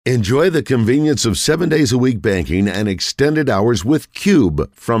Enjoy the convenience of 7 days a week banking and extended hours with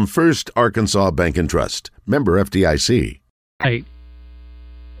Cube from First Arkansas Bank and Trust. Member FDIC. Hey.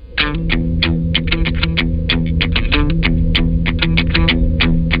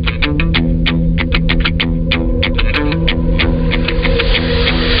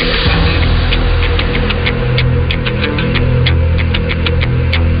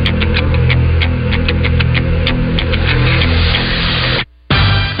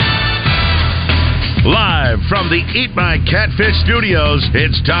 From the Eat My Catfish studios,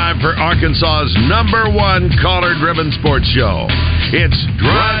 it's time for Arkansas's #1 caller-driven sports show. It's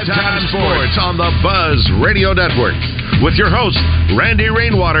Drive Time Sports on the Buzz Radio Network with your hosts, Randy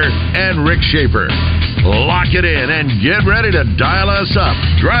Rainwater and Rick Shaeffer. Lock it in and get ready to dial us up.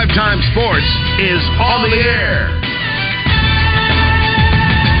 Drive Time Sports is on the air.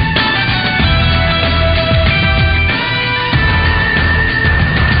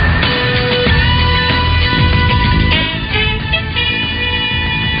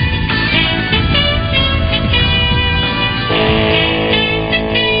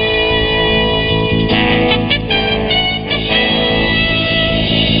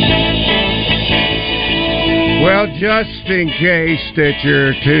 Well, just in case that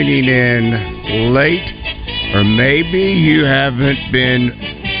you're tuning in late, or maybe you haven't been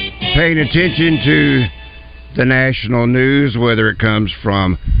paying attention to the national news, whether it comes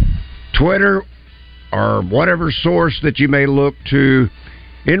from Twitter or whatever source that you may look to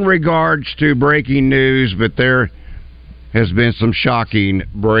in regards to breaking news, but there has been some shocking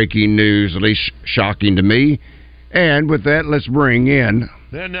breaking news, at least shocking to me. And with that, let's bring in...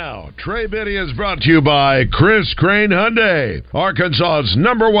 And now, Trey Biddy is brought to you by Chris Crane Hyundai, Arkansas's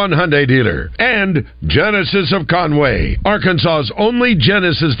 #1 Hyundai dealer, and Genesis of Conway, Arkansas's only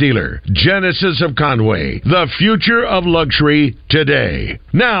Genesis dealer. Genesis of Conway, the future of luxury today.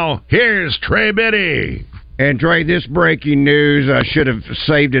 Now, here's Trey Biddy. And Trey, this breaking news, I should have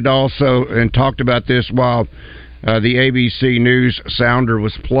saved it also and talked about this while the ABC News sounder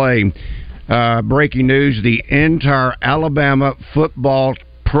was playing. Breaking news, the entire Alabama football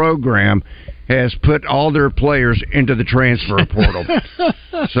program has put all their players into the transfer portal.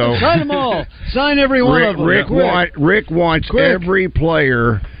 So sign them all. Sign every one of them. Rick wants every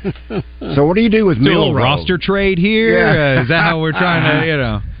player. So what do you do with Milroe? A little roster trade here? Yeah. Is that how we're trying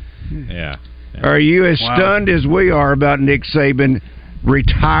to, Yeah. Are you as stunned as we are about Nick Saban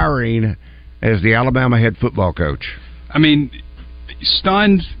retiring as the Alabama head football coach? I mean...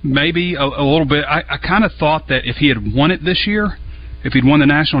 Stunned, maybe a little bit. I kind of thought that if he had won it this year, if he'd won the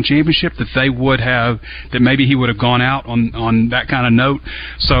national championship, that maybe he would have gone out on that kind of note.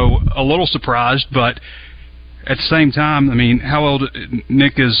 So a little surprised, but at the same time, I mean, how old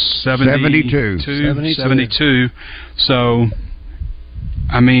Nick is? 72. 72. So,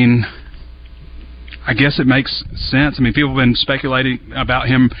 I mean, I guess it makes sense. I mean, people have been speculating about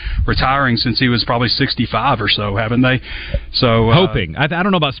him retiring since he was probably 65 or so, haven't they? So hoping. I don't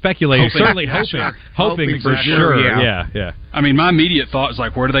know about speculating. Certainly hoping. Sure. Hoping for sure. Yeah. I mean, my immediate thought is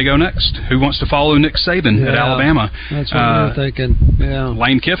like, where do they go next? Who wants to follow Nick Saban at Alabama? That's what we're thinking. Yeah.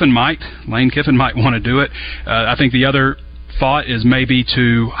 Lane Kiffin might want to do it. I think the other thought is maybe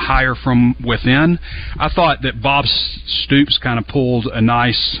to hire from within. I thought that Bob Stoops kind of pulled a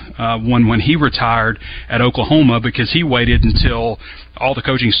nice one when he retired at Oklahoma, because he waited until all the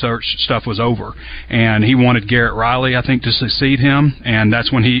coaching search stuff was over, and he wanted Garrett Riley, I think, to succeed him, and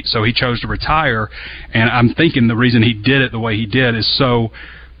that's when he chose to retire. And I'm thinking the reason he did it the way he did is so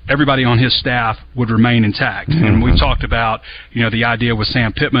everybody on his staff would remain intact. And we've talked about, the idea with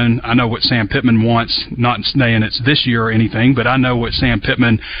Sam Pittman. I know what Sam Pittman wants, not saying it's this year or anything, but I know what Sam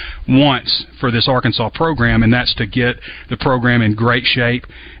Pittman wants for this Arkansas program, and that's to get the program in great shape,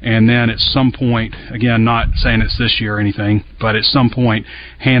 and then at some point, again, not saying it's this year or anything, but at some point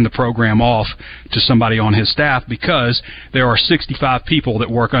hand the program off to somebody on his staff, because there are 65 people that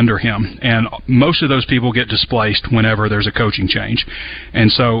work under him, and most of those people get displaced whenever there's a coaching change.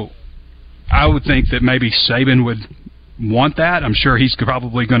 And so I would think that maybe Saban would want that. I'm sure he's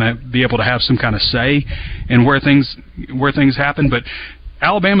probably going to be able to have some kind of say in where things happen, but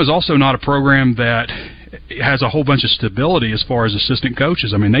Alabama's also not a program that has a whole bunch of stability as far as assistant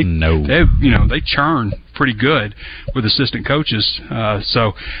coaches. I mean, they churn pretty good with assistant coaches.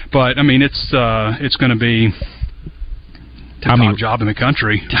 But I mean, it's going to be the top job in the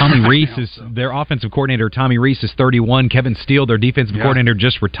country. Tommy Reese is their offensive coordinator. Tommy Reese is 31. Kevin Steele, their defensive coordinator,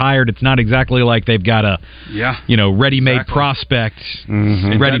 just retired. It's not exactly like they've got a ready-made prospect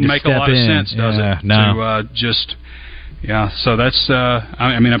ready to make step a lot in. of sense, does it? No. So that's.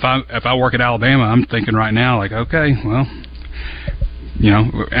 I mean, if I work at Alabama, I'm thinking right now, like, okay, well,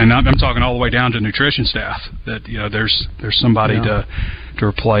 and I'm talking all the way down to nutrition staff. That there's somebody to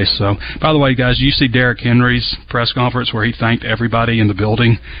replace. So, by the way, guys, you see Derrick Henry's press conference where he thanked everybody in the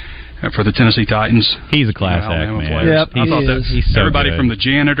building for the Tennessee Titans. He's a class act, man. Yep, I thought that he's so everybody good. from the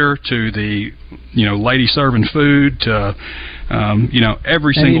janitor to the lady serving food to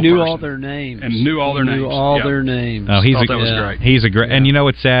every single person. And he knew all their names. And knew all their names. Their names. Oh, That was great. He's a great. And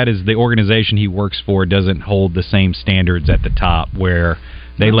what's sad is the organization he works for doesn't hold the same standards at the top, where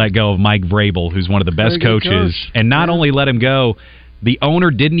they let go of Mike Vrabel, who's one of the best coaches, and not only let him go, the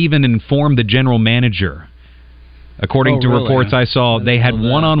owner didn't even inform the general manager. According to reports I saw, they had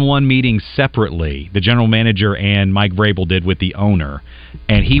one-on-one meetings separately, the general manager and Mike Vrabel did with the owner,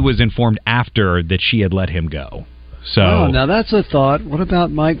 and he was informed after that she had let him go. So, now that's a thought. What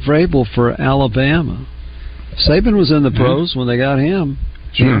about Mike Vrabel for Alabama? Saban was in the pros when they got him.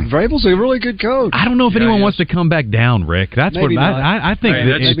 Sure. Vrabel's a really good coach. I don't know if anyone wants to come back down, Rick. That's maybe what I think.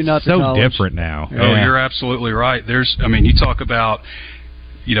 That maybe not it's so college. different now. Oh, you're absolutely right. You talk about,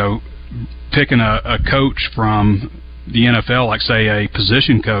 picking a coach from the NFL, like say a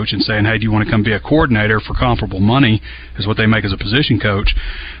position coach, and saying, hey, do you want to come be a coordinator for comparable money is what they make as a position coach.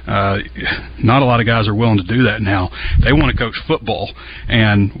 Not a lot of guys are willing to do that now. They want to coach football.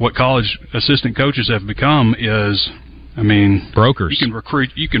 And what college assistant coaches have become is, brokers.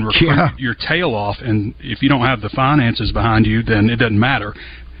 You can recruit your tail off, and if you don't have the finances behind you, then it doesn't matter.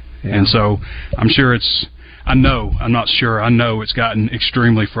 Yeah. And so I'm know it's gotten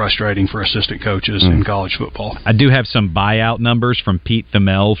extremely frustrating for assistant coaches in college football. I do have some buyout numbers from Pete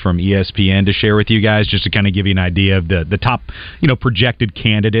Thamel from ESPN to share with you guys, just to kind of give you an idea of the top, projected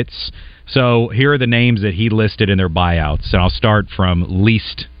candidates. So here are the names that he listed in their buyouts. And I'll start from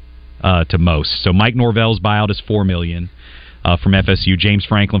least to most. So Mike Norvell's buyout is $4 million. From FSU, James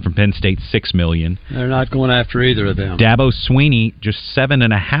Franklin from Penn State, $6 million. They're not going after either of them. Dabo Swinney, just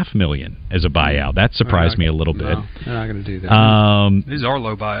 $7.5 million as a buyout. That surprised me a little bit. No, they're not going to do that. These are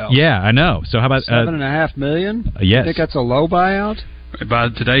low buyouts. Yeah, I know. So how about $7.5 million? Yes. You think that's a low buyout? By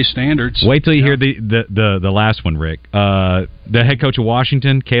today's standards. Wait till you hear the last one, Rick. The head coach of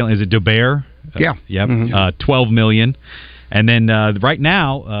Washington, Kalen, is it DeBear? Yeah. Yep. $12 million. And then right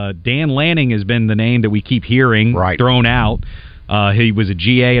now, Dan Lanning has been the name that we keep hearing thrown out. He was a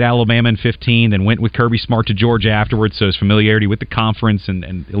GA at Alabama in 2015, then went with Kirby Smart to Georgia afterwards, so his familiarity with the conference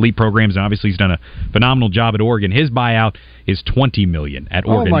and elite programs, and obviously he's done a phenomenal job at Oregon. His buyout is $20 million at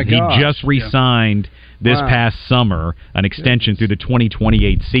Oregon. Oh my gosh. He just re-signed this past summer an extension through the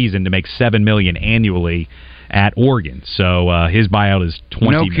 2028 season to make $7 million annually at Oregon. So his buyout is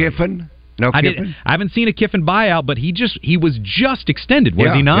 $20 million. No Kiffin? No Kiffin? I haven't seen a Kiffin buyout, but he was just extended,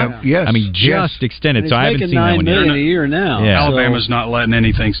 was he not? Yes. Just extended. So I haven't seen that one yet. $9 million yet. a year now. Yeah. Alabama's not letting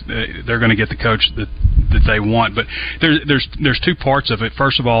anything. They're going to get the coach that they want. But there's two parts of it.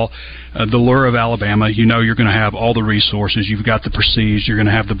 First of all, the lure of Alabama. You're going to have all the resources. You've got the prestige. You're going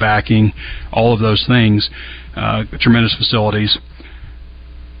to have the backing. All of those things. Tremendous facilities.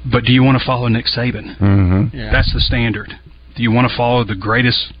 But do you want to follow Nick Saban? Mm-hmm. Yeah. That's the standard. Do you want to follow the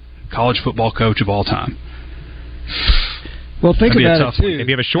greatest college football coach of all time? Well, think about it, too. If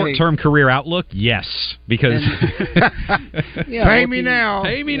you have a short-term career outlook, yes. Because pay me now.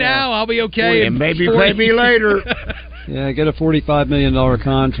 Pay me now. I'll be okay. And maybe pay me later. Yeah, get a $45 million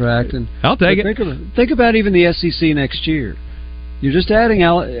contract. And I'll take it. Think about even the SEC next year. You're just adding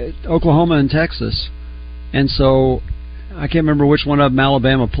Oklahoma and Texas. And so I can't remember which one of them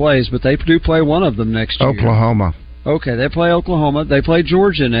Alabama plays, but they do play one of them next year. Oklahoma. Okay, they play Oklahoma. They play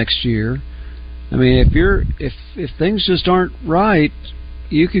Georgia next year. I mean, if things just aren't right,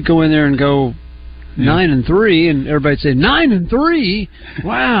 you could go in there and go 9-3, and everybody'd say 9-3.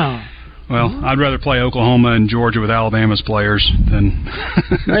 Wow. Well, I'd rather play Oklahoma and Georgia with Alabama's players than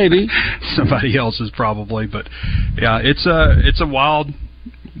maybe somebody else's, probably. But yeah, it's a wild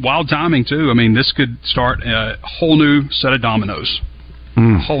timing too. I mean, this could start a whole new set of dominoes.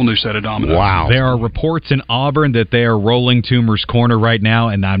 Whole new set of dominoes. Wow. There are reports in Auburn that they are rolling Toomer's corner right now,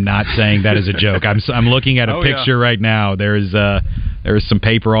 and I'm not saying that as a joke. I'm looking at a picture right now. There's some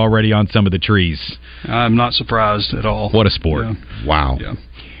paper already on some of the trees. I'm not surprised at all. What a sport. Yeah. Wow. Yeah.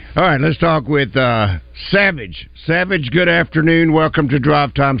 All right, let's talk with Savage. Savage, good afternoon. Welcome to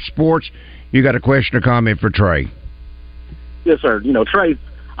Drive Time Sports. You got a question or comment for Trey? Yes, sir. Trey,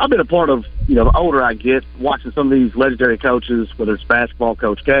 I've been a part of, the older I get, watching some of these legendary coaches, whether it's basketball,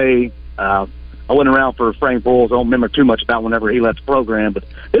 Coach K. I went around for Frank Boyles. I don't remember too much about whenever he left the program, but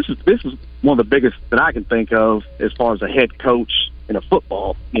this is one of the biggest that I can think of as far as a head coach in a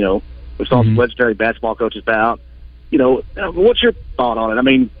football. We saw some legendary basketball coaches out. What's your thought on it? I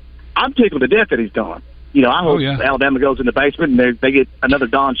mean, I'm tickled to death that he's gone. I hope Alabama goes in the basement and they get another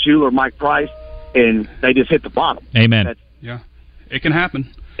Don Shula or Mike Price, and they just hit the bottom. Amen. It can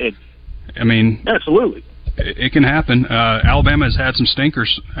happen. Absolutely. It can happen. Alabama has had some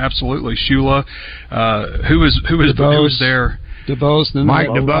stinkers. Absolutely. Shula, who was there? DeBose, Mike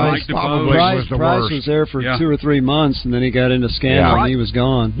DeBose probably was the worst. Price was there for 2 or 3 months, and then he got into scandal, and he was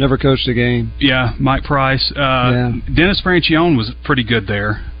gone. Never coached a game. Yeah, Mike Price. Dennis Francione was pretty good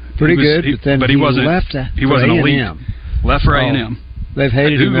there. But then he wasn't. He wasn't elite. Left for A&M. They've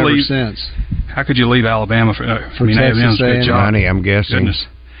hated him ever since. How could you leave Alabama for Texas A&M's job? Money, I'm guessing.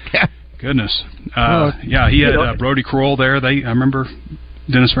 Goodness. He had Brody Crowell there. I remember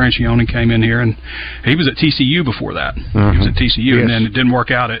Dennis Francione came in here, and he was at TCU before that. He was at TCU, and then it didn't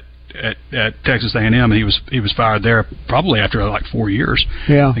work out at Texas A&M, and he was fired there probably after like 4 years.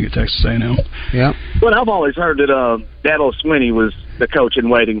 I think at Texas A&M. Yeah. Well, I've always heard that Dabo Swinney was the coach in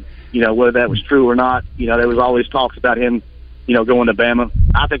waiting. Whether that was true or not, there was always talks about him, going to Bama.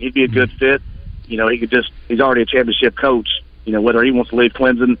 I think he'd be a good fit. He's already a championship coach. Whether he wants to leave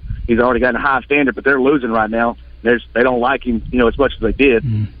Clemson, he's already got a high standard, but they're losing right now. They don't like him, as much as they did.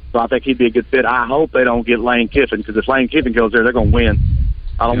 So I think he'd be a good fit. I hope they don't get Lane Kiffin, because if Lane Kiffin goes there, they're going to win.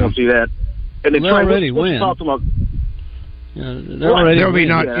 I don't want to see that. And they already win. There'll be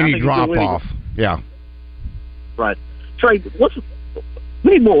not any drop off. Yeah. Right. Trey,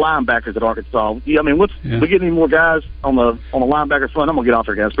 we need more linebackers at Arkansas. We get any more guys on the linebacker front? I'm gonna get off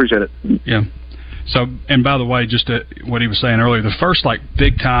there, guys. Appreciate it. Yeah. So, and by the way, just what he was saying earlier, the first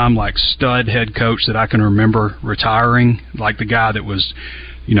big time stud head coach that I can remember retiring, like the guy that was,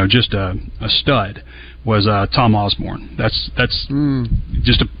 just a stud, was Tom Osborne. That's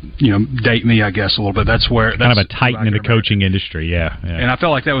just date me, I guess, a little bit. That's kind of a titan in the coaching industry. Yeah. And I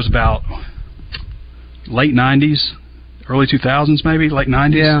felt like that was about late 90s. Early 2000s, maybe late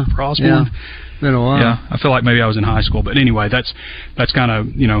 90s for Osborne. Yeah, been a while. Yeah, I feel like maybe I was in high school, but anyway, that's kind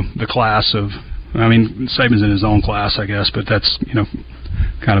of the class of. Saban's in his own class, I guess, but that's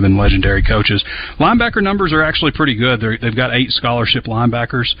kind of been legendary coaches. Linebacker numbers are actually pretty good. They've got 8 scholarship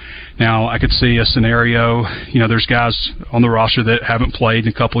linebackers. Now, I could see a scenario, there's guys on the roster that haven't played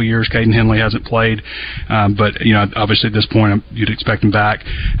in a couple of years. Caden Henley hasn't played, but, obviously at this point, you'd expect him back.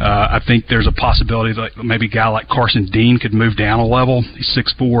 I think there's a possibility that maybe a guy like Carson Dean could move down a level. He's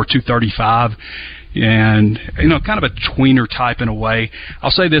 6'4", 235. And, kind of a tweener type in a way.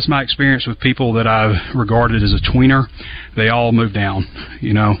 I'll say this, my experience with people that I've regarded as a tweener, they all move down.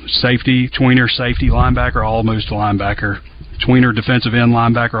 Safety, tweener, safety, linebacker, all moves to linebacker. Tweener, defensive end,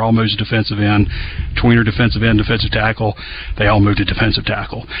 linebacker, all moves to defensive end. Tweener, defensive end, defensive tackle, they all move to defensive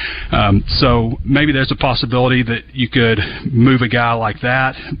tackle. So maybe there's a possibility that you could move a guy like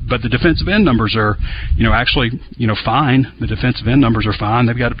that, but the defensive end numbers are, actually, fine. The defensive end numbers are fine.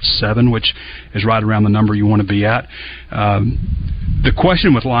 They've got 7, which is right around the number you want to be at. The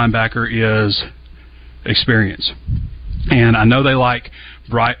question with linebacker is experience. And I know they like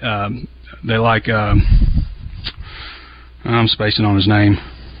I'm spacing on his name.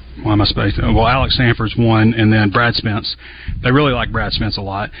 Why am I spacing? Well, Alex Sanford's one, and then Brad Spence. They really like Brad Spence a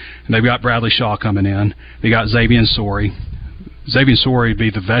lot. And they've got Bradley Shaw coming in. They got Xavier Sori. Xavier Sori would be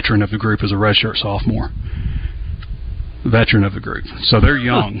the veteran of the group as a redshirt sophomore. Veteran of the group. So they're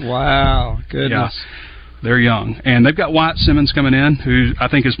young. Wow. Goodness. Yeah, they're young. And they've got Wyatt Simmons coming in, who I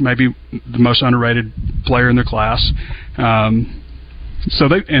think is maybe the most underrated player in their class.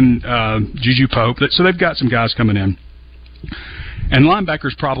 Juju Pope. So they've got some guys coming in. And linebacker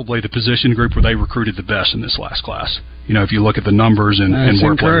is probably the position group where they recruited the best in this last class. If you look at the numbers and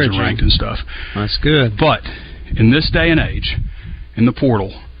where players are ranked and stuff. That's good. But in this day and age, in the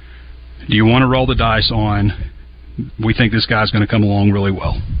portal, do you want to roll the dice on, we think this guy's going to come along really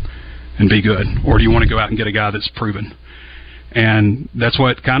well and be good? Or do you want to go out and get a guy that's proven? And that's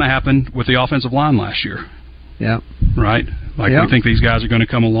what kind of happened with the offensive line last year. Yeah. Right? We think these guys are going to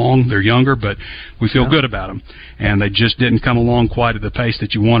come along. They're younger, but we feel good about them. And they just didn't come along quite at the pace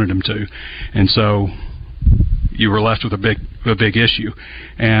that you wanted them to. And so you were left with a big issue.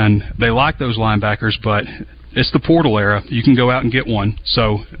 And they like those linebackers, but it's the portal era. You can go out and get one.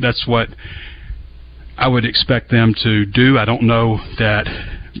 So that's what I would expect them to do. I don't know that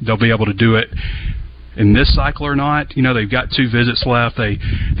they'll be able to do it in this cycle or not. They've got 2 visits left.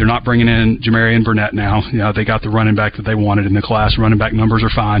 They're not bringing in Jamarian Burnett now. They got the running back that they wanted in the class. Running back numbers are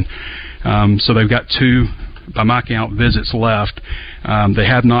fine. So they've got 2, by my count, visits left. They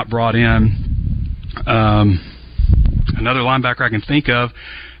have not brought in another linebacker I can think of.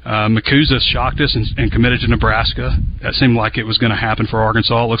 Makuza shocked us and committed to Nebraska. That seemed like it was going to happen for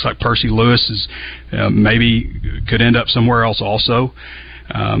Arkansas. It looks like Percy Lewis is maybe could end up somewhere else also.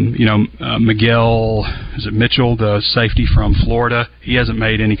 Miguel, is it Mitchell, the safety from Florida? He hasn't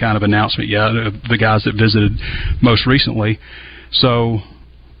made any kind of announcement yet. The guys that visited most recently. So,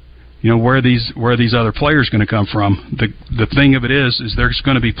 where are these other players going to come from? The thing of it is there's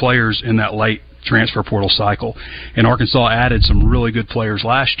going to be players in that late transfer portal cycle, and Arkansas added some really good players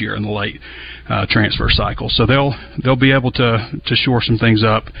last year in the late transfer cycle. So they'll be able to shore some things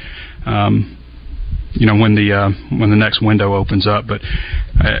up. When the next window opens up. But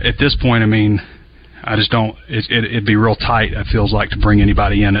at this point, I mean, I just don't. It'd be real tight. It feels like to bring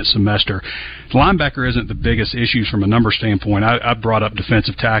anybody in at semester. Linebacker isn't the biggest issues from a number standpoint. I brought up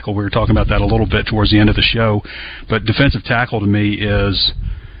defensive tackle. We were talking about that a little bit towards the end of the show, but defensive tackle to me to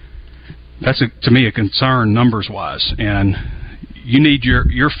me a concern numbers wise. And you need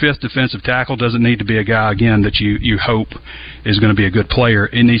your fifth defensive tackle doesn't need to be a guy, again, that you hope is going to be a good player.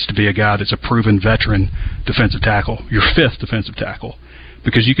 It needs to be a guy that's a proven veteran defensive tackle, your fifth defensive tackle,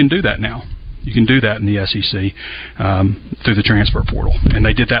 because you can do that now. You can do that in the SEC through the transfer portal, and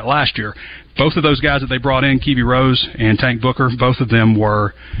they did that last year. Both of those guys that they brought in, Keevy Rose and Tank Booker, both of them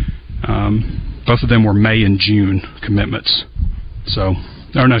were May and June commitments. So,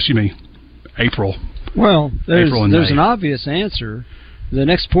 April. Well, there's an obvious answer. The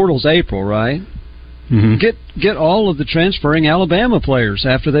next portal's April, right? Mm-hmm. Get all of the transferring Alabama players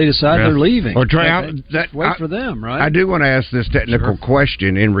after they decide they're leaving. Or wait for them, right? I do want to ask this technical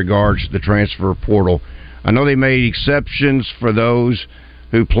question in regards to the transfer portal. I know they made exceptions for those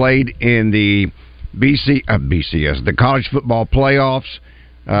who played in the BCS, the college football playoffs.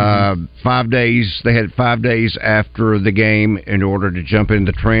 5 days. They had 5 days after the game in order to jump in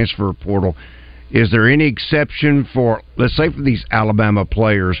the transfer portal. Is there any exception for, let's say, for these Alabama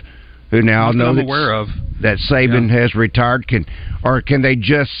players who now know that Saban has retired? Can they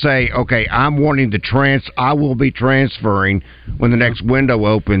just say, okay, I'm wanting to I will be transferring when the next window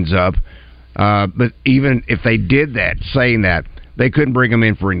opens up? But even if they did that, saying that, they couldn't bring them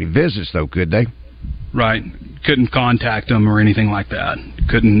in for any visits, though, could they? Right. Couldn't contact them or anything like that.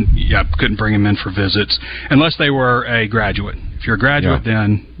 Couldn't bring them in for visits unless they were a graduate. If you're a graduate,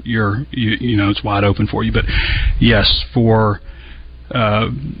 then it's wide open for you. But yes, for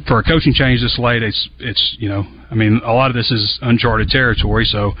a coaching change this late, it's a lot of this is uncharted territory.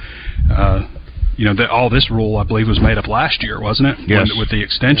 So that all this rule, I believe, was made up last year, wasn't it? Yes. With the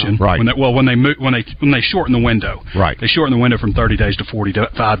extension, right? When they shortened the window, right? They shortened the window from 30 days to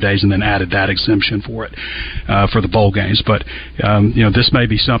 45 days, and then added that exemption for it for the bowl games. But this may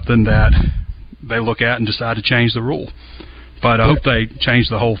be something that they look at and decide to change the rule. But I hope they change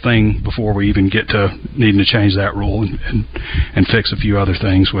the whole thing before we even get to needing to change that rule and fix a few other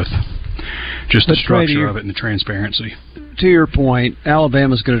things with just the structure of it and the transparency. To your point,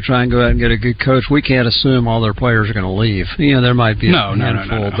 Alabama's going to try and go out and get a good coach. We can't assume all their players are going to leave. There might be a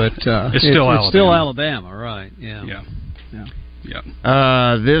handful, but it's still Alabama, right? Yeah.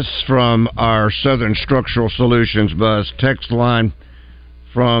 This from our Southern Structural Solutions Buzz text line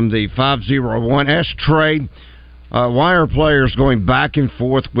from the 501. Ask Trey, why are players going back and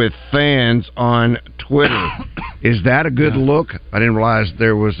forth with fans on Twitter? Is that a good look? I didn't realize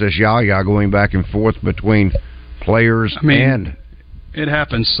there was this yah-yah going back and forth between players and... It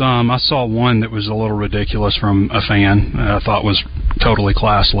happens some. I saw one that was a little ridiculous from a fan I thought was totally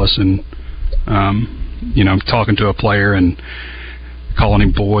classless, and talking to a player and calling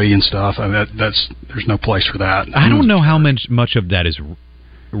him boy and stuff. There's no place for that. I don't know how much of that is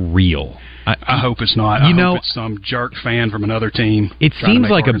real. I hope it's not. I hope it's some jerk fan from another team. It seems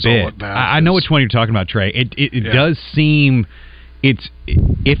like a bit. I know which one you're talking about, Trey. It does seem.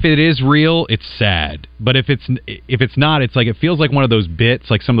 If it is real, it's sad. But if it's not, it's like it feels like one of those bits,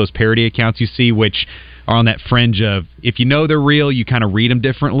 like some of those parody accounts you see, which are on that fringe of if you know they're real, you kind of read them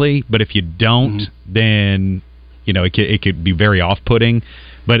differently. But if you don't, then it could be very off-putting.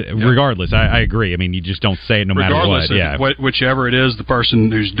 But regardless, I agree. I mean, you just don't say it no matter what. Yeah, whichever it is, the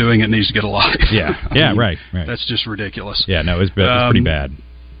person who's doing it needs to get a life. Yeah, right. That's just ridiculous. Yeah, no, it's pretty bad.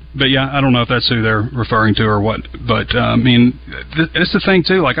 But I don't know if that's who they're referring to or what. But it's the thing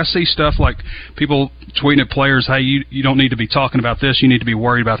too. Like I see stuff like people tweeting at players, "Hey, you don't need to be talking about this. You need to be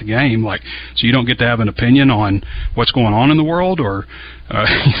worried about the game." Like, so you don't get to have an opinion on what's going on in the world, or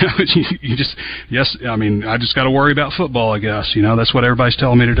you just I just got to worry about football. I guess that's what everybody's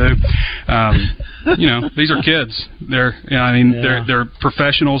telling me to do. These are kids. They're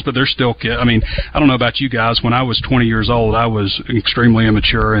professionals, but they're still kids. I mean, I don't know about you guys. When I was 20 years old, I was extremely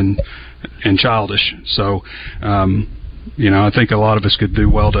immature and childish. So, I think a lot of us could do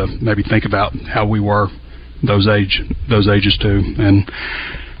well to maybe think about how we were those ages too. And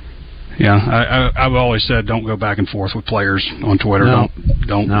Yeah, I've always said don't go back and forth with players on Twitter. No.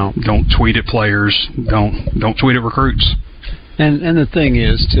 Don't tweet at players. Don't tweet at recruits. And the thing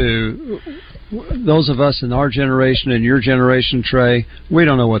is, too, those of us in our generation and your generation, Trey, we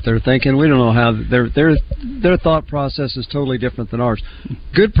don't know what they're thinking. We don't know how their thought process is totally different than ours.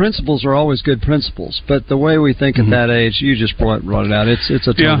 Good principles are always good principles, but the way we think at that age, you just brought it out. It's a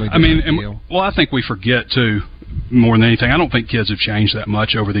totally different deal. Well, I think we forget too, more than anything. I don't think kids have changed that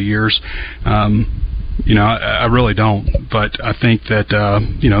much over the years. I really don't. But I think that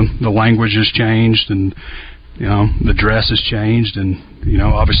the language has changed, and the dress has changed, and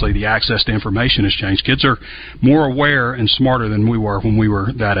obviously the access to information has changed. Kids are more aware and smarter than we were when we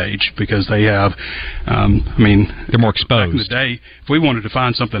were that age, because they have they're more exposed. Back in the day, if we wanted to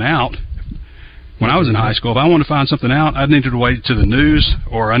find something out, when I was in high school, if I wanted to find something out, I needed to wait to the news,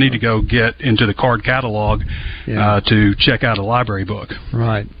 or I need to go get into the card catalog to check out a library book.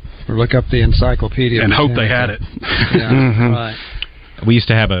 Right. Or look up the encyclopedia. And hope they had it. Yeah, right. We used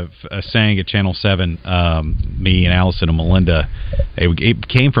to have a saying at Channel 7, me and Allison and Melinda. It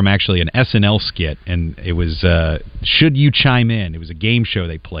came from actually an SNL skit, and it was, Should You Chime In? It was a game show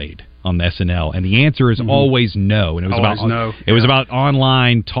they played on the SNL, and the answer is always no. And it was was about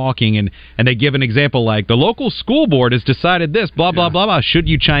online talking, and they give an example like, the local school board has decided this, blah, blah, blah, blah, should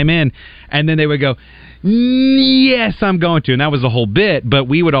you chime in? And then they would go, yes, I'm going to. And that was the whole bit. But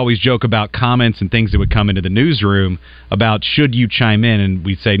we would always joke about comments and things that would come into the newsroom about should you chime in, and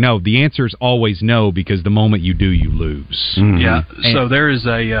we'd say no. The answer is always no, because the moment you do, you lose. Yeah. So there's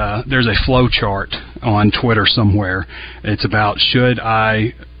a flow chart on Twitter somewhere. It's about should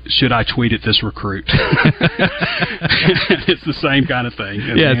I tweet at this recruit? It's the same kind of thing.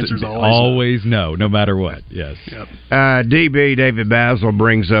 And yes, the answer's always no, no matter what. Yes. Yep. DB David Basil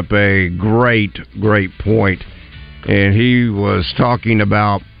brings up a great point, and he was talking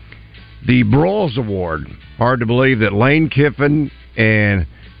about the Broyles Award. Hard to believe that Lane Kiffin and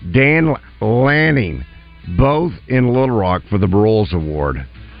Dan Lanning both in Little Rock for the Broyles Award.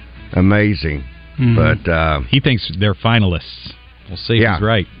 Amazing. But he thinks they're finalists. We'll see if he's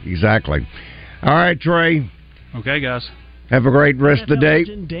right. Exactly. All right, Trey. Okay, guys. Have a great rest of the day.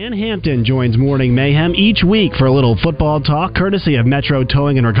 Dan Hampton joins Morning Mayhem each week for a little football talk, courtesy of Metro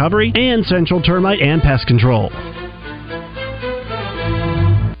Towing and Recovery and Central Termite and Pest Control.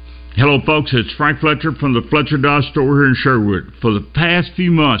 Hello, folks. It's Frank Fletcher from the Fletcher Dodge store here in Sherwood. For the past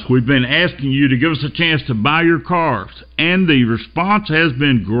few months, we've been asking you to give us a chance to buy your cars, and the response has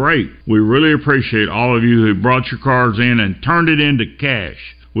been great. We really appreciate all of you who brought your cars in and turned it into cash.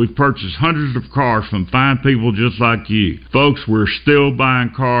 We've purchased hundreds of cars from fine people just like you. Folks, we're still buying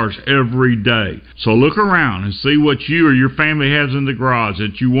cars every day. So look around and see what you or your family has in the garage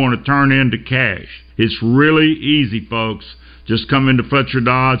that you want to turn into cash. It's really easy, folks. Just come into Fletcher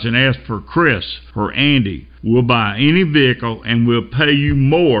Dodge and ask for Chris or Andy. We'll buy any vehicle and we'll pay you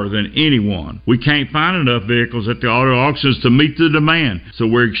more than anyone. We can't find enough vehicles at the auto auctions to meet the demand, so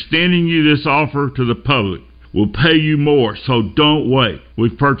we're extending you this offer to the public. We'll pay you more, so don't wait.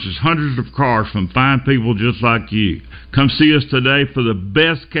 We've purchased hundreds of cars from fine people just like you. Come see us today for the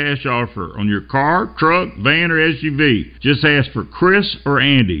best cash offer on your car, truck, van, or SUV. Just ask for Chris or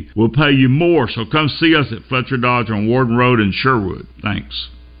Andy. We'll pay you more, so come see us at Fletcher Dodge on Warden Road in Sherwood. Thanks.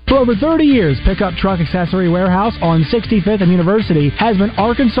 For over 30 years, Pickup Truck Accessory Warehouse on 65th and University has been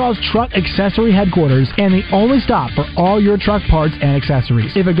Arkansas's truck accessory headquarters and the only stop for all your truck parts and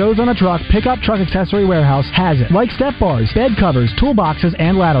accessories. If it goes on a truck, Pickup Truck Accessory Warehouse has it. Like step bars, bed covers, toolboxes,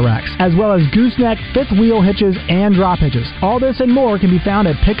 and ladder racks, as well as gooseneck, fifth wheel hitches, and drop hitches. All this and more can be found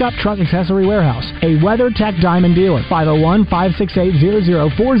at Pickup Truck Accessory Warehouse, a WeatherTech Diamond dealer,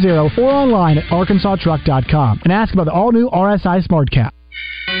 501-568-0040, or online at arkansastruck.com. And ask about the all-new RSI Smart Cap.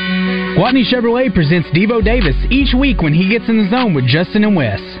 Gwatney Chevrolet presents Devo Davis each week when he gets in the zone with Justin and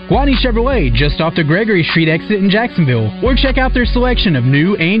Wes. Gwatney Chevrolet, just off the Gregory Street exit in Jacksonville. Or check out their selection of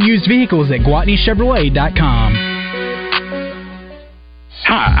new and used vehicles at GwatneyChevrolet.com.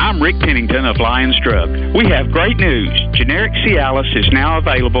 Hi, I'm Rick Pennington of Lions Drug. We have great news. Generic Cialis is now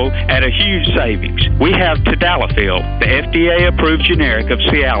available at a huge savings. We have Tadalafil, the FDA-approved generic of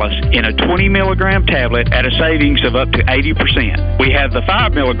Cialis, in a 20-milligram tablet at a savings of up to 80%. We have the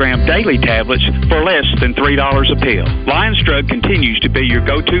 5-milligram daily tablets for less than $3 a pill. Lions Drug continues to be your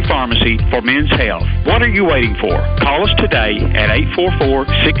go-to pharmacy for men's health. What are you waiting for? Call us today at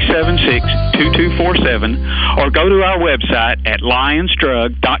 844-676-2247 or go to our website at lionsdrug.com. Ew,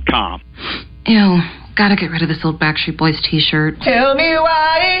 Gotta get rid of this old Backstreet Boys t-shirt. Tell me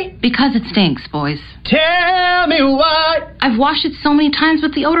why. Because it stinks, boys. Tell me why. I've washed it so many times,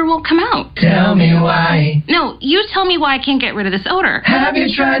 but the odor won't come out. Tell me why. No, you tell me why I can't get rid of this odor. Have you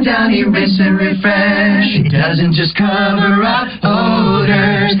tried Downy Rinse and Refresh? It doesn't just cover up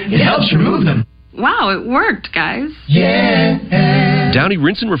odors, it helps remove them. Wow, it worked, guys. Yeah. Downy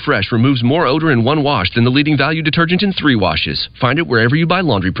Rinse and Refresh removes more odor in one wash than the leading value detergent in 3 washes. Find it wherever you buy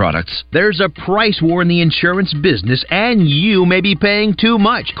laundry products. There's a price war in the insurance business, and you may be paying too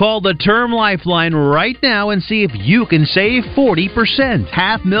much. Call the Term Lifeline right now and see if you can save 40%.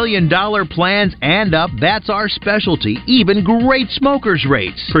 $500,000 plans and up, that's our specialty. Even great smokers'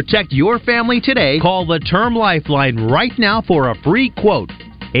 rates. Protect your family today. Call the Term Lifeline right now for a free quote.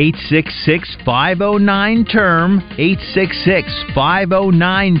 866-509-TERM,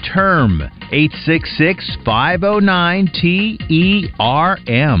 866-509-TERM,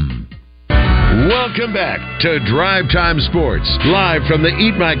 866-509-TERM. Welcome back to Drive Time Sports, live from the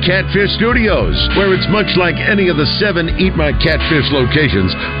Eat My Catfish studios, where it's much like any of the 7 Eat My Catfish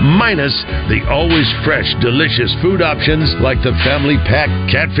locations, minus the always fresh, delicious food options like the family pack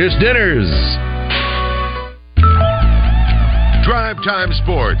catfish dinners. Drive Time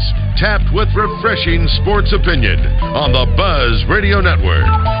Sports, tapped with refreshing sports opinion on the Buzz Radio Network.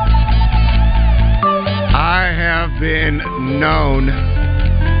 I have been known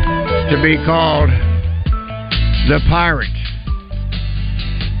to be called the pirate.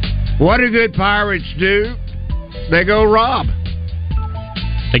 What do good pirates do? They go rob.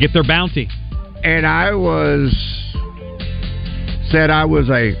 They get their bounty. And I said I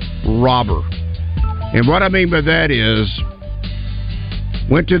was a robber. And what I mean by that is,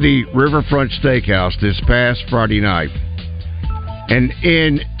 went to the Riverfront Steakhouse this past Friday night, and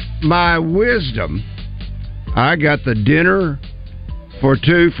in my wisdom, I got the dinner for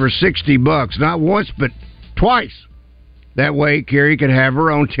 2 for $60. Not once, but twice. That way, Carrie could have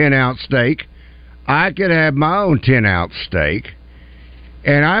her own 10-ounce steak. I could have my own 10-ounce steak.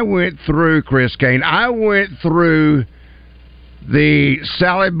 And I went through, Chris Kane, I went through the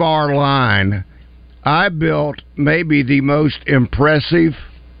salad bar line. I built maybe the most impressive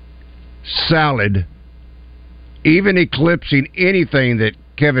salad, even eclipsing anything that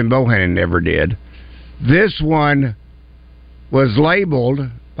Kevin Bohannon ever did. This one was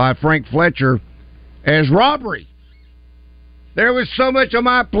labeled by Frank Fletcher as robbery. There was so much on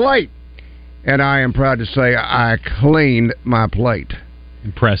my plate. And I am proud to say I cleaned my plate.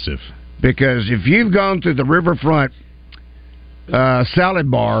 Impressive. Because if you've gone through the Riverfront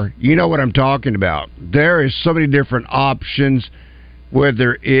salad bar, you know what I'm talking about. There is so many different options,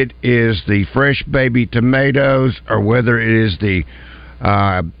 whether it is the fresh baby tomatoes or whether it is the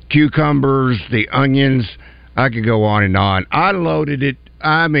cucumbers, the onions. I could go on and on. I loaded it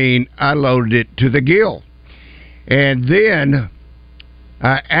to the gill. And then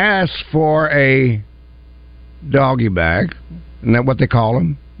I asked for a doggy bag. Isn't that what they call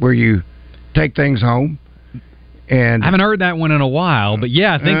them? Where you take things home? And I haven't heard that one in a while, but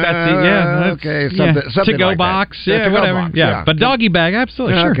yeah, I think that's it. Yeah, okay, something to-go like box, that. Yeah, whatever. Box, yeah, but doggy bag,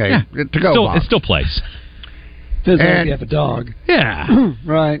 absolutely, sure. Okay, yeah. to-go box. It still plays. Depends if you have a dog. Yeah,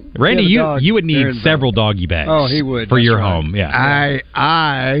 right. Randy, you would need several doggy bags. Oh, he would for your right. home. Yeah,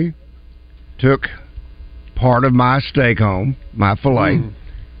 I took part of my steak home, my filet.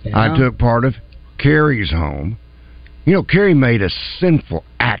 Yeah. I took part of Carrie's home. You know, Carrie made a sinful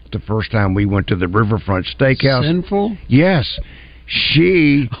act the first time we went to the Riverfront Steakhouse. Sinful? Yes.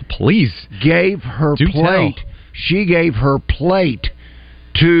 She gave her plate. Tell. She gave her plate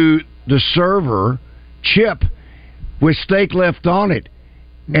to the server, Chip, with steak left on it.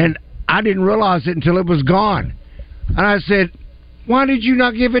 And I didn't realize it until it was gone. And I said, why did you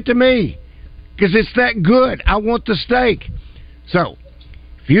not give it to me? Because it's that good. I want the steak. So,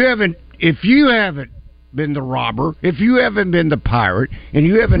 if you haven't been the robber, if you haven't been the pirate, and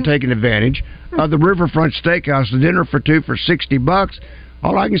you haven't taken advantage of the Riverfront Steakhouse, the dinner for 2 for $60,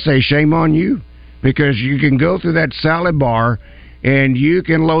 all I can say is shame on you, because you can go through that salad bar and you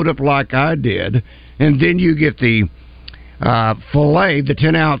can load up like I did, and then you get the filet, the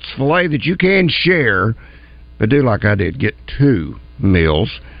 10-ounce filet that you can share, but do like I did, get 2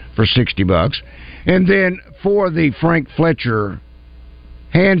 meals for $60, and then for the Frank Fletcher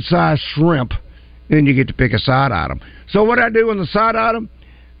hand-sized shrimp, then you get to pick a side item. So what I do on the side item,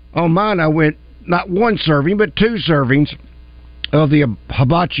 on mine I went not 1 serving, but 2 servings of the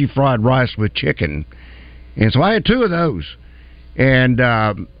hibachi fried rice with chicken. And so I had 2 of those. And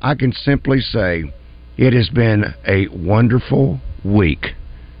I can simply say it has been a wonderful week,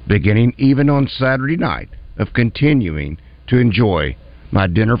 beginning even on Saturday night, of continuing to enjoy my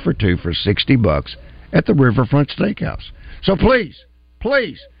dinner for 2 for $60 at the Riverfront Steakhouse. So please,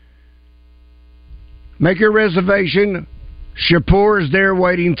 make your reservation. Shaeffer is there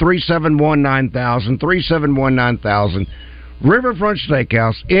waiting, 371-9000, 371-9000. Riverfront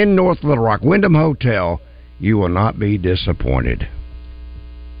Steakhouse in North Little Rock, Wyndham Hotel. You will not be disappointed.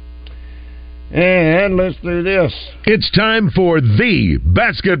 And let's do this. It's time for the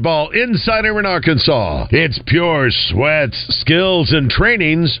Basketball Insider in Arkansas. It's pure sweats, skills, and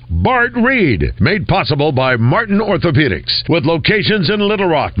trainings. Bart Reed. Made possible by Martin Orthopedics. With locations in Little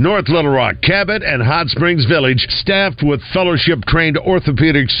Rock, North Little Rock, Cabot, and Hot Springs Village. Staffed with fellowship-trained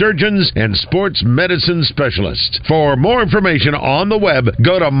orthopedic surgeons and sports medicine specialists. For more information on the web,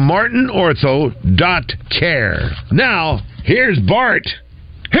 go to martinortho.care. Now, here's Bart.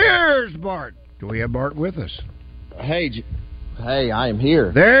 Here's Bart. Do we have Bart with us? Hey, I am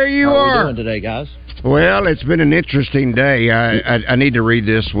here. There you are. How are we doing today, guys? Well, it's been an interesting day. I need to read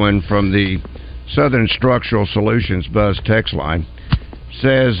this one from the Southern Structural Solutions Buzz text line. It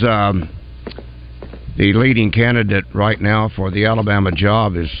says the leading candidate right now for the Alabama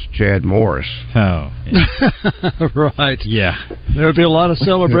job is Chad Morris. Oh, yeah. Right. Yeah. There would be a lot of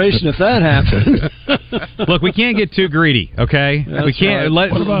celebration if that happened. Look, we can't get too greedy, okay? That's we can't right.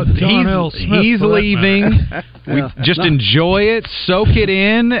 let. What about John L. Smith He's leaving. We just enjoy it, soak it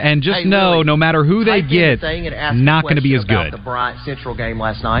in, and just know, really, no matter who they get, not going to be as good. The Bryant Central game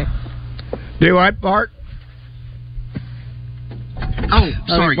last night. Do I, Bart? Oh,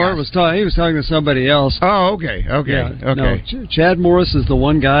 sorry, Bart was talking. He was talking to somebody else. Oh, okay. Yeah, no, Chad Morris is the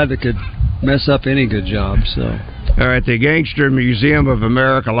one guy that could mess up any good job. So, all right, the Gangster Museum of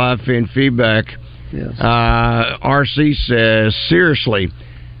America live feedback. Yes. RC says, seriously,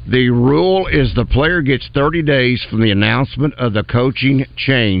 the rule is the player gets 30 days from the announcement of the coaching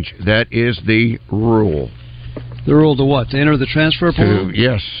change. That is the rule. The rule to what? To enter the transfer portal?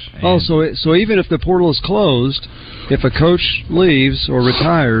 Yes. Oh, so even if the portal is closed, if a coach leaves or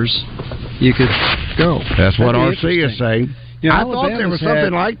retires, you could go. That's what RC is saying. You know, I thought there was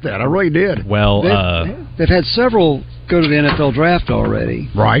something like that. I really did. Well, they've had several go to the NFL draft already.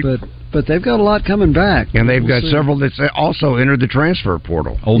 Right. But they've got a lot coming back. And they've got several that's also entered the transfer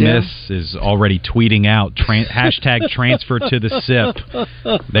portal. Ole Miss is already tweeting out hashtag transfer to the SIP.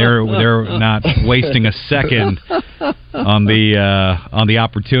 They're not wasting a second on the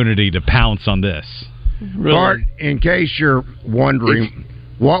opportunity to pounce on this. Really? Bart, in case you're wondering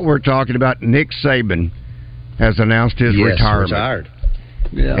what we're talking about, Nick Saban has announced his retirement. Retired.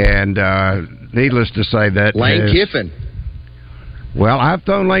 Yeah. And needless to say that Lane Kiffin. Well, I've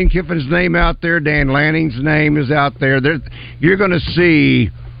thrown Lane Kiffin's name out there. Dan Lanning's name is out there. You're going to see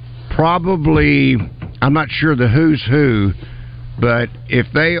probably, I'm not sure the who's who, but if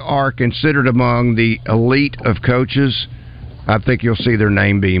they are considered among the elite of coaches, I think you'll see their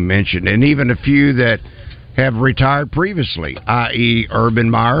name being mentioned. And even a few that have retired previously, i.e. Urban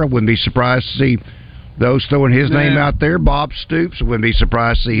Meyer. Wouldn't be surprised to see those throwing his name out there. Bob Stoops, wouldn't be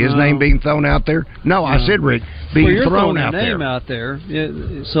surprised to see his name being thrown out there. No, I said, Rick, being thrown out there. Name out there.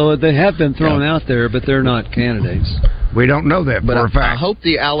 Yeah, so they have been thrown out there, but they're not candidates. We don't know that for a fact.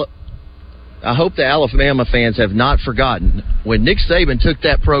 I hope the Alabama fans have not forgotten when Nick Saban took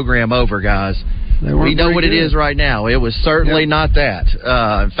that program over, guys. We know what it is right now. It was certainly not that.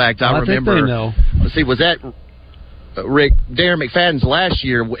 In fact, I remember. Think they know. Let's see, was that Rick, Darren McFadden's last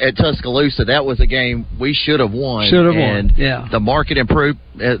year at Tuscaloosa? That was a game we should have won. Yeah. The market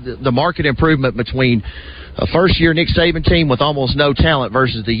improvement between a first-year Nick Saban team with almost no talent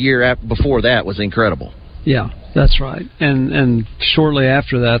versus the year before that was incredible. Yeah, that's right. And shortly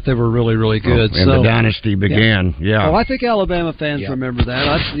after that, they were really, really good. And the dynasty began. Yeah. Oh, I think Alabama fans remember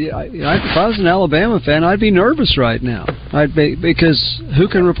that. If I was an Alabama fan, I'd be nervous right now. Because who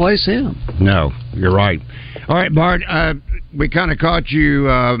can replace him? No, you're right. All right, Bart, we kind of caught you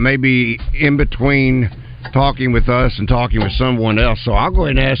maybe in between talking with us and talking with someone else, so I'll go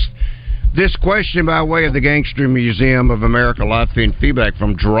ahead and ask this question by way of the Gangster Museum of America live feedback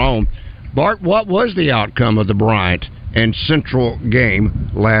from Jerome. Bart, what was the outcome of the Bryant and Central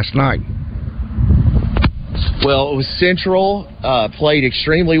game last night? Well, it was Central, played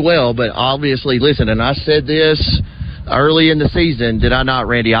extremely well, but obviously, listen, and I said this early in the season, did I not,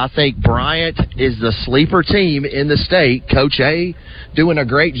 Randy? I think Bryant is the sleeper team in the state. Coach A doing a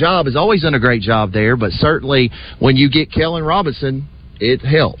great job, has always done a great job there, but certainly when you get Kellen Robinson, it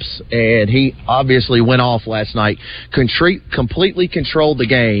helps. And he obviously went off last night, completely controlled the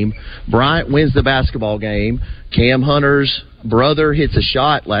game. Bryant wins the basketball game. Cam Hunter's brother hits a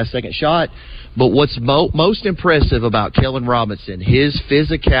shot, last-second shot. But what's most impressive about Kellen Robinson, his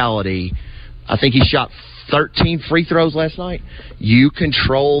physicality I think he shot 13 free throws last night. You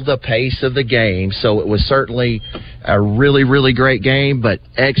control the pace of the game, so it was certainly a really, really great game, but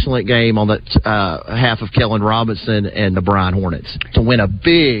excellent game on the half of Kellen Robinson and the Bryan Hornets to win a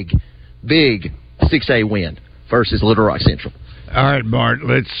big 6A win versus Little Rock Central. All right, Bart,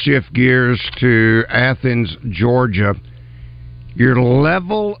 let's shift gears to Athens, Georgia. Your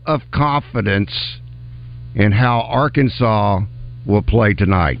level of confidence in how Arkansas will play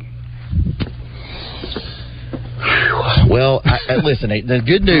tonight. Well, listen, the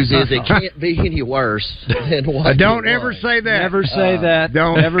good news is it can't be any worse than what Don't ever say that. Never say that.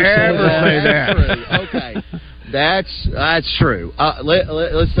 Don't ever say that. Okay. That's true.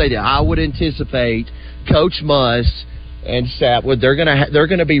 Let's say that. I would anticipate Coach Muss and Sapwood, they're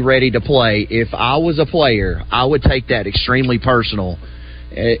gonna be ready to play. If I was a player, I would take that extremely personal.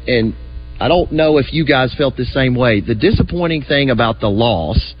 And I don't know if you guys felt the same way. The disappointing thing about the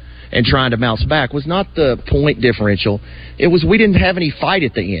loss and trying to bounce back was not the point differential. It was we didn't have any fight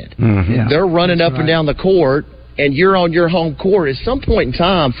at the end. Mm-hmm. Yeah, they're running up and down the court, and you're on your home court. At some point in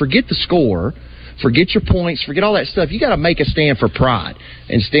time, forget the score, forget your points, forget all that stuff. You got to make a stand for pride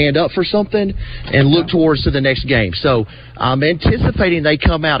and stand up for something and look towards to the next game. So I'm anticipating they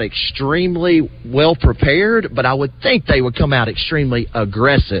come out extremely well prepared, but I would think they would come out extremely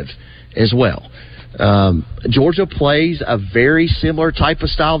aggressive as well. Georgia plays a very similar type of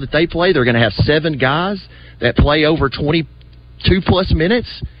style that they play. They're going to have 7 guys that play over 22-plus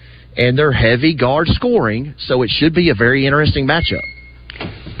minutes, and they're heavy guard scoring, so it should be a very interesting matchup.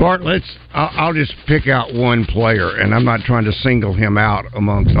 Bart, I'll just pick out one player, and I'm not trying to single him out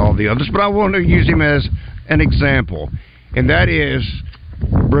amongst all the others, but I want to use him as an example, and that is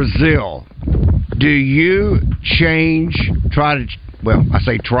Brazil. Do you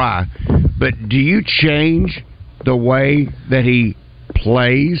try, but do you change the way that he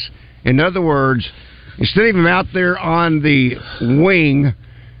plays? In other words, instead of him out there on the wing,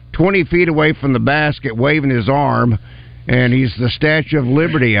 20 feet away from the basket, waving his arm, and he's the Statue of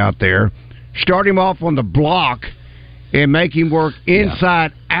Liberty out there, start him off on the block and make him work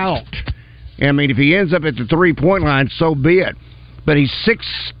inside out. I mean, if he ends up at the three-point line, so be it. But he's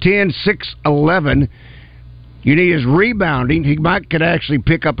 6'10", 6'11". You need his rebounding. He could actually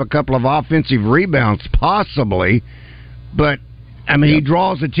pick up a couple of offensive rebounds, possibly. But, I mean, he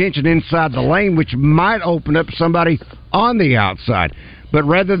draws attention inside the lane, which might open up somebody on the outside. But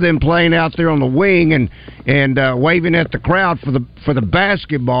rather than playing out there on the wing and waving at the crowd for the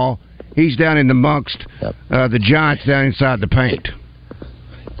basketball, he's down in amongst the Giants down inside the paint.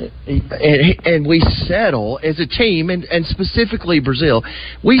 And we settle as a team, and specifically Brazil,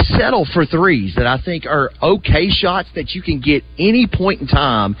 we settle for threes that I think are okay shots that you can get any point in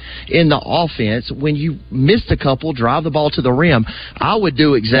time in the offense. When you missed a couple, drive the ball to the rim, I would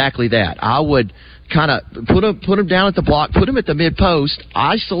do exactly that. I would kind of put him down at the block, put him at the mid-post,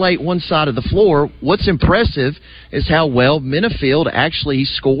 isolate one side of the floor. What's impressive is how well Minifield actually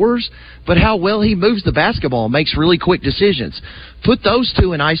scores, but how well he moves the basketball and makes really quick decisions. Put those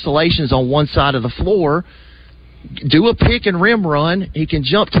two in isolations on one side of the floor, do a pick and rim run. He can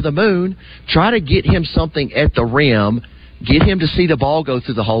jump to the moon, try to get him something at the rim, get him to see the ball go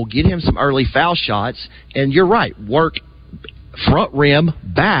through the hole, get him some early foul shots, and you're right, work front rim,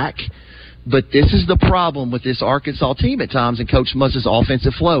 back. But this is the problem with this Arkansas team at times and Coach Muss's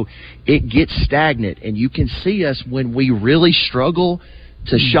offensive flow. It gets stagnant, and you can see us when we really struggle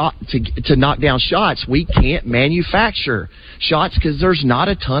to knock down shots. We can't manufacture shots because there's not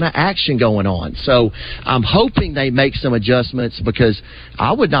a ton of action going on. So I'm hoping they make some adjustments, because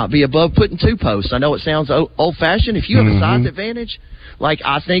I would not be above putting 2 posts. I know it sounds old-fashioned. If you have a size advantage, like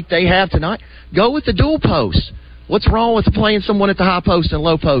I think they have tonight, go with the dual post. What's wrong with playing someone at the high post and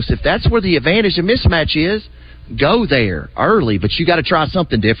low post? If that's where the advantage and mismatch is, go there early, but you got to try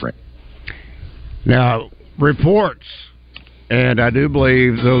something different. Now, reports, and I do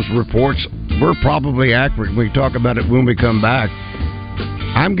believe those reports were probably accurate. We can talk about it when we come back.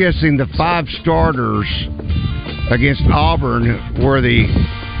 I'm guessing the 5 starters against Auburn were the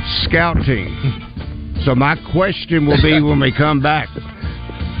scout team. So my question will be when we come back,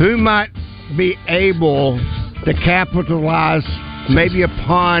 who might be able to capitalize maybe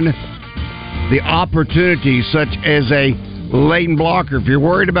upon the opportunity, such as a Leighton Blocker? If you're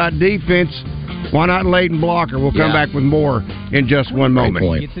worried about defense, why not Leighton Blocker? We'll come back with more in just one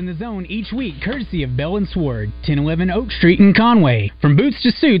moment. It's in the zone each week, courtesy of Bell & Sword, 1011 Oak Street in Conway. From boots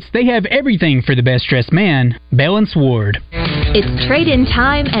to suits, they have everything for the best dressed man. Bell & Sword. It's trade-in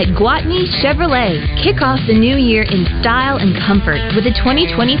time at Gwatney Chevrolet. Kick off the new year in style and comfort with the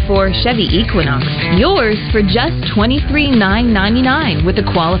 2024 Chevy Equinox. Yours for just $23,999 with a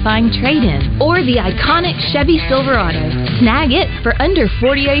qualifying trade-in. Or the iconic Chevy Silverado. Snag it for under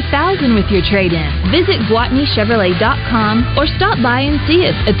 $48,000 with your trade-in. Visit GwatneyChevrolet.com or stop by and see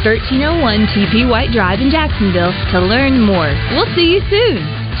us at 1301 TP White Drive in Jacksonville to learn more. We'll see you soon.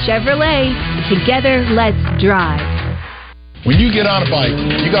 Chevrolet, together let's drive. When you get on a bike,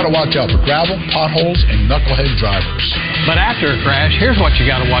 you got to watch out for gravel, potholes, and knucklehead drivers. But after a crash, here's what you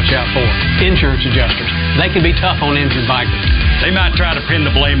got to watch out for. Insurance adjusters. They can be tough on injured bikers. They might try to pin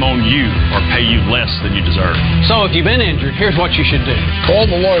the blame on you or pay you less than you deserve. So if you've been injured, here's what you should do. Call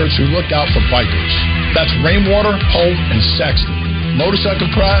the lawyers who look out for bikers. That's Rainwater, Hull, and Sexton.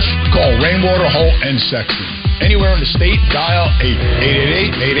 Motorcycle crash? Call Rainwater, Hull, and Sexton. Anywhere in the state, dial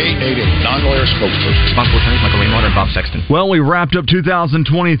 888-8888. Non-lawyer spokesperson. Responsible attorneys Michael Rainwater and Bob Sexton. Well, we wrapped up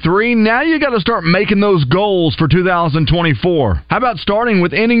 2023. Now you got to start making those goals for 2024. How about starting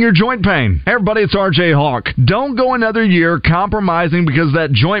with ending your joint pain? Hey everybody, it's RJ Hawk. Don't go another year compromising because of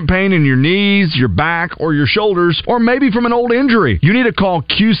that joint pain in your knees, your back, or your shoulders, or maybe from an old injury. You need to call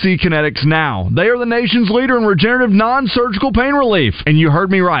QC Kinetics now. They are the nation's leader in regenerative non-surgical pain relief. And you heard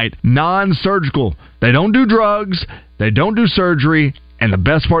me right, non-surgical. They don't do drugs, they don't do surgery, and the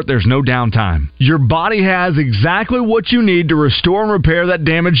best part, there's no downtime. Your body has exactly what you need to restore and repair that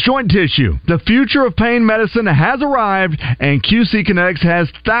damaged joint tissue. The future of pain medicine has arrived, and QC Kinetics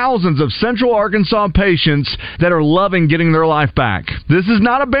has thousands of Central Arkansas patients that are loving getting their life back. This is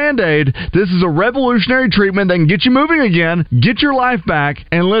not a Band-Aid. This is a revolutionary treatment that can get you moving again, get your life back,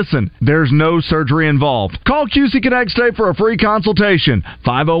 and listen, there's no surgery involved. Call QC Kinetics today for a free consultation.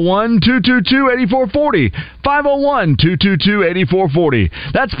 501-222-8440. 501-222-8440.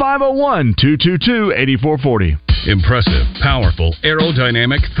 That's 501-222-8440. Impressive, powerful,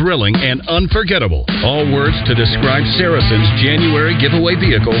 aerodynamic, thrilling, and unforgettable. All words to describe Saracen's January giveaway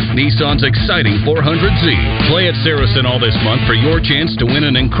vehicle, Nissan's exciting 400Z. Play at Saracen all this month for your chance to win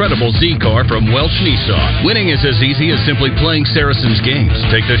an incredible Z car from Welch Nissan. Winning is as easy as simply playing Saracen's games.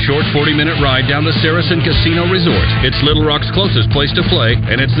 Take the short 40-minute ride down to Saracen Casino Resort. It's Little Rock's closest place to play,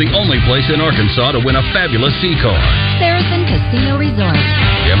 and it's the only place in Arkansas to win a fabulous Z car. Saracen Casino Resort.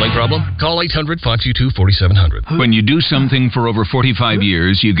 Gambling problem? Call 800-522-4700. When you do something for over 45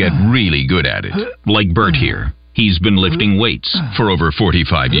 years, you get really good at it. Like Bert here. He's been lifting weights for over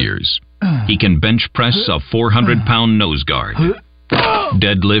 45 years. He can bench press a 400-pound nose guard,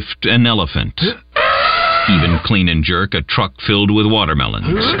 deadlift an elephant, even clean and jerk a truck filled with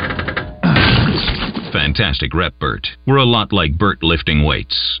watermelons. Fantastic rep, Bert. We're a lot like Bert lifting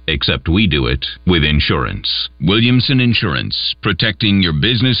weights, except we do it with insurance. Williamson Insurance, protecting your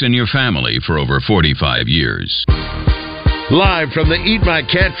business and your family for over 45 years. Live from the Eat My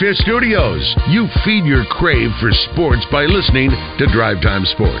Catfish studios, you feed your crave for sports by listening to Drive Time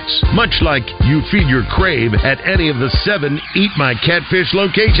Sports. Much like you feed your crave at any of the 7 Eat My Catfish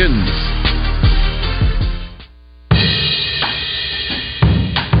locations.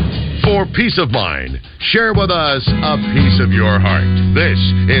 For peace of mind, share with us a piece of your heart. This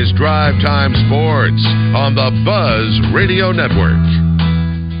is Drive Time Sports on the Buzz Radio Network.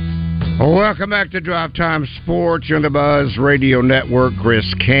 Welcome back to Drive Time Sports on the Buzz Radio Network. Chris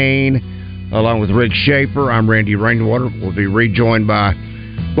Kane, along with Rick Shaeffer. I'm Randy Rainwater. We'll be rejoined by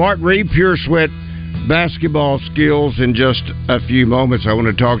Bart Reed, Pure Sweat basketball skills in just a few moments. I want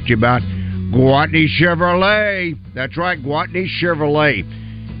to talk to you about Gwatney Chevrolet. That's right, Gwatney Chevrolet.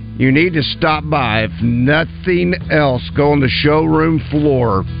 You need to stop by. If nothing else, go on the showroom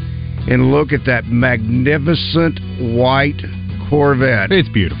floor and look at that magnificent white Corvette. It's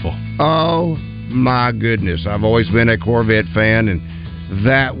beautiful. Oh, my goodness. I've always been a Corvette fan, and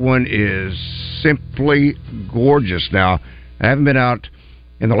that one is simply gorgeous. Now, I haven't been out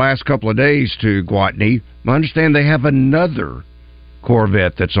in the last couple of days to Gwatney. I understand they have another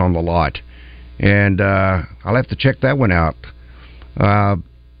Corvette that's on the lot, and I'll have to check that one out.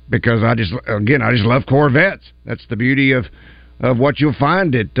 Because I just love Corvettes. That's the beauty of what you'll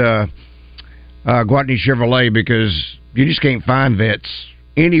find at Gwatney Chevrolet, because you just can't find vets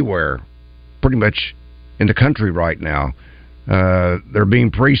anywhere pretty much in the country right now. They're being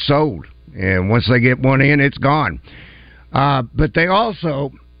pre-sold, and once they get one in, it's gone. But they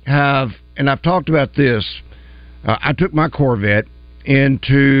also have, and I've talked about this, I took my Corvette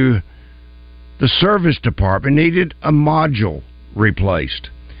into the service department, needed a module replaced.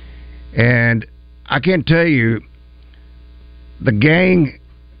 And I can tell you, the gang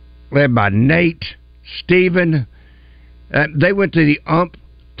led by Nate, Steven, they went to the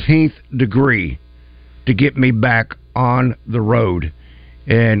umpteenth degree to get me back on the road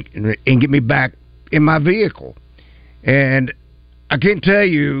and get me back in my vehicle. And I can tell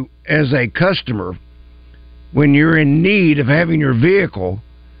you, as a customer, when you're in need of having your vehicle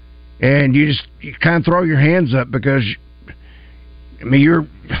and you kind of throw your hands up because, you're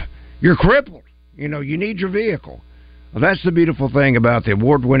crippled. You need your vehicle. Well, that's the beautiful thing about the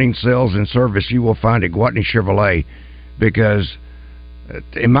award-winning sales and service you will find at Gwatney Chevrolet, because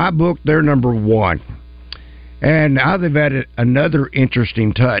in my book, they're number one. And now they've added another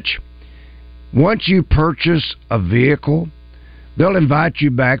interesting touch. Once you purchase a vehicle, they'll invite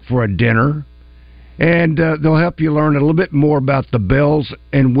you back for a dinner, and they'll help you learn a little bit more about the bells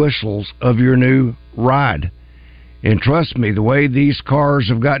and whistles of your new ride. And trust me, the way these cars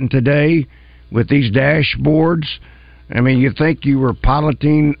have gotten today with these dashboards, you'd think you were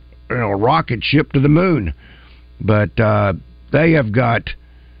piloting a rocket ship to the moon. But they have got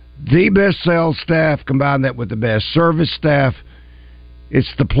the best sales staff, combine that with the best service staff.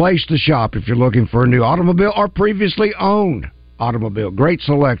 It's the place to shop if you're looking for a new automobile or previously owned automobile. Great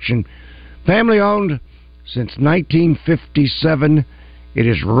selection. Family owned since 1957. It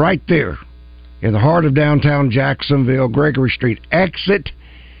is right there in the heart of downtown Jacksonville, Gregory Street. Exit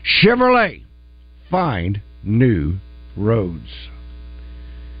Chevrolet. Find new roads.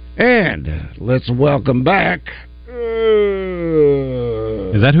 And let's welcome back.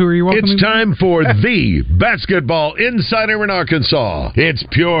 Is that who are you welcoming? It's time for the Basketball Insider in Arkansas. It's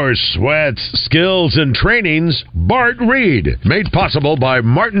pure sweats, skills, and trainings. Bart Reed. Made possible by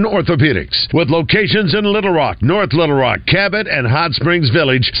Martin Orthopedics. With locations in Little Rock, North Little Rock, Cabot, and Hot Springs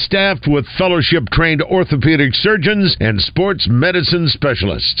Village. Staffed with fellowship-trained orthopedic surgeons and sports medicine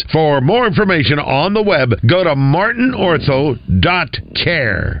specialists. For more information on the web, go to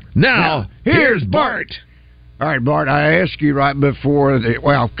martinortho.care. Now, here's Bart. All right, Bart, I asked you right before,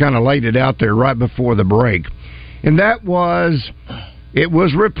 kind of laid it out there right before the break. And that was, it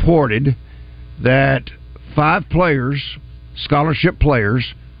was reported that 5 players, scholarship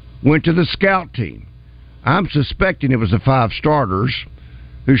players, went to the scout team. I'm suspecting it was the 5 starters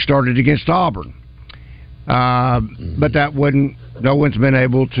who started against Auburn. But that wouldn't, no one's been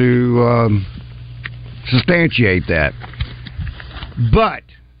able to substantiate that. But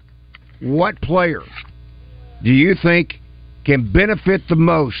what player do you think can benefit the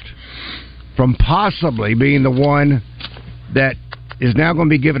most from possibly being the one that is now going to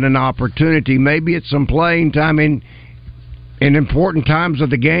be given an opportunity, maybe at some playing time in important times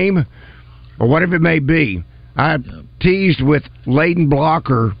of the game, or whatever it may be? I teased with Layden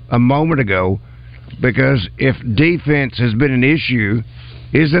Blocker a moment ago, because if defense has been an issue,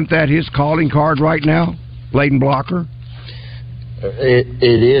 isn't that his calling card right now, Layden Blocker?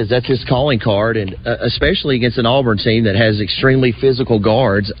 It is. That's his calling card, and especially against an Auburn team that has extremely physical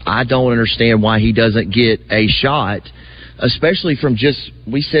guards, I don't understand why he doesn't get a shot, especially from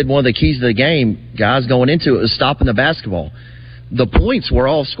we said one of the keys to the game, guys, going into it was stopping the basketball. The points were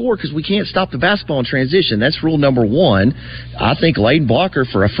all scored because we can't stop the basketball in transition. That's rule number 1. I think Layden Blocker,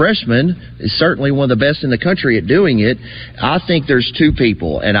 for a freshman, is certainly one of the best in the country at doing it. I think there's 2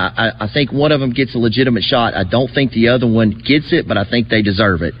 people, and I think one of them gets a legitimate shot. I don't think the other one gets it, but I think they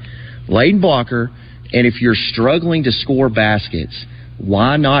deserve it. Layden Blocker, and if you're struggling to score baskets,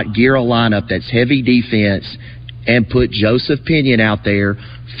 why not gear a lineup that's heavy defense and put Joseph Pinion out there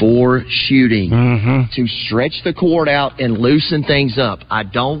for shooting, to stretch the court out and loosen things up? I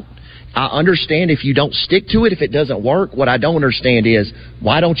understand if you don't stick to it, if it doesn't work. What I don't understand is,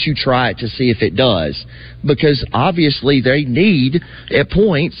 why don't you try it to see if it does? Because obviously they need, at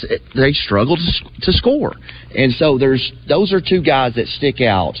points, they struggle to score. And so those are 2 guys that stick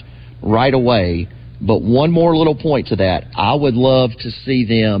out right away. But one more little point to that, I would love to see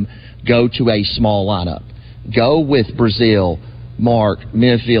them go to a small lineup. Go with Brazile, Mark,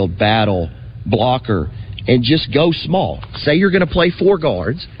 Midfield, Battle, Blocker, and just go small. Say you're going to play 4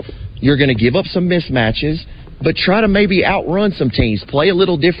 guards. You're going to give up some mismatches, but try to maybe outrun some teams. Play a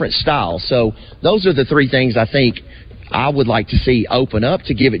little different style. So those are the 3 things I think I would like to see open up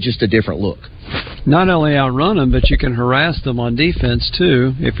to give it just a different look. Not only outrun them, but you can harass them on defense,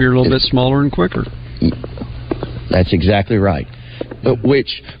 too, if you're a little bit smaller and quicker. That's exactly right.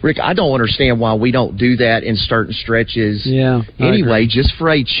 Which, Rick, I don't understand why we don't do that in certain stretches. Yeah. Anyway, just for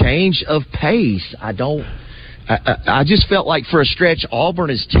a change of pace. I don't. I just felt like for a stretch, Auburn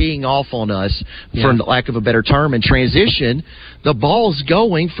is teeing off on us, for lack of a better term, in transition. The ball's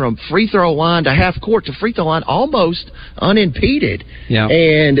going from free throw line to half court to free throw line almost unimpeded. Yeah.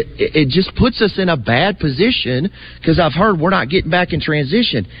 And it just puts us in a bad position because I've heard we're not getting back in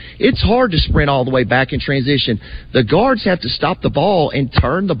transition. It's hard to sprint all the way back in transition. The guards have to stop the ball and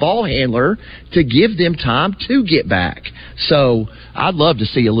turn the ball handler to give them time to get back. So I'd love to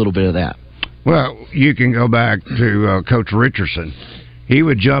see a little bit of that. Well, you can go back to Coach Richardson. He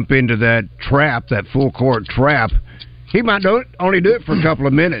would jump into that trap, that full-court trap. He might only do it for a couple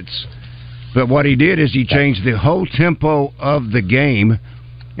of minutes. But what he did is he changed the whole tempo of the game.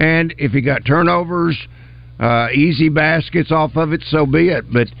 And if he got turnovers, easy baskets off of it, so be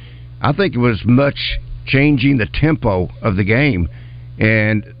it. But I think it was much changing the tempo of the game.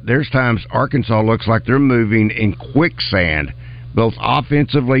 And there's times Arkansas looks like they're moving in quicksand, both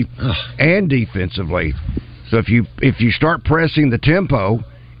offensively and defensively. So if you start pressing the tempo,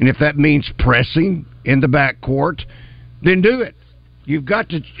 and if that means pressing in the backcourt, then do it. You've got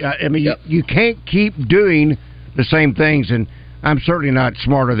to. You can't keep doing the same things. And I'm certainly not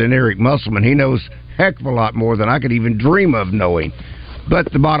smarter than Eric Musselman. He knows a heck of a lot more than I could even dream of knowing.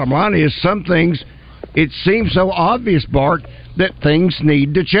 But the bottom line is, some things, it seems so obvious, Bart, that things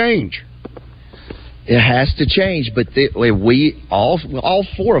need to change. It has to change, but we all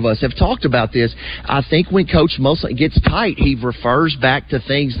four of us have talked about this. I think when Coach Musselman gets tight, he refers back to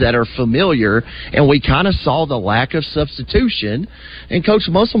things that are familiar, and we kind of saw the lack of substitution, and Coach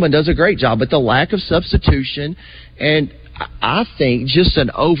Musselman does a great job, but the lack of substitution, and I think just an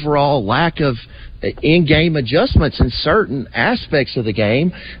overall lack of in-game adjustments in certain aspects of the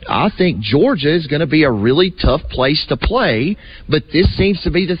game. I think Georgia is going to be a really tough place to play, but this seems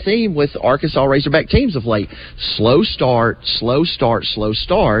to be the theme with Arkansas Razorback teams of late. Slow start,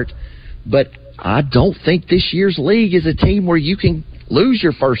 but I don't think this year's league is a team where you can lose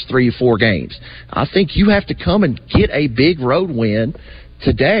your first 3 or 4 games. I think you have to come and get a big road win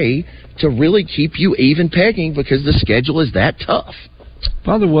today to really keep you even pegging, because the schedule is that tough.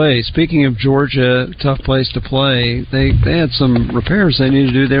 By the way, speaking of Georgia, tough place to play, they had some repairs they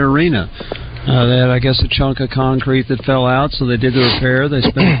needed to do their arena. They had, I guess, a chunk of concrete that fell out, so they did the repair. They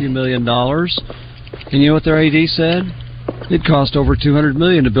spent a few $1 million. And you know what their AD said? It cost over $200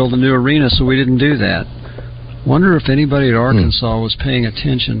 million to build a new arena, so we didn't do that. Wonder if anybody at Arkansas was paying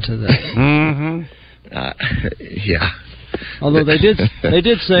attention to that. Yeah. Although they did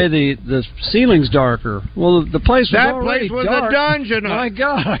say the ceiling's darker. Well, the place was already dark. That place was a dungeon. My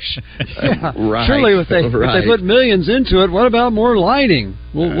gosh! Yeah. Right. Surely, if they put millions into it, what about more lighting?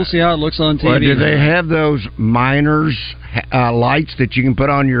 We'll see how it looks on TV. Well, do they have those miners lights that you can put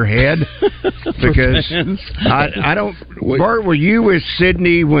on your head? Because I don't. Bert, were you with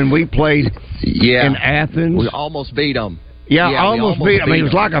Sydney when we played in Athens? We almost beat them. Yeah, almost beat. I mean, it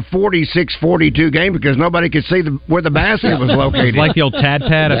was like a 46-42 game because nobody could see where the basket was located. It's like the old Tad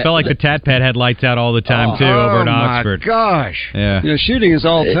Pad. I felt like the Tad Pad had lights out all the time too over at Oxford. Oh my gosh! Yeah, shooting is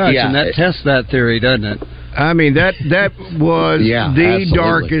all touch, and that tests that theory, doesn't it? I mean, that was the absolutely.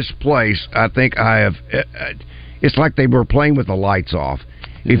 darkest place I think I have. It's like they were playing with the lights off.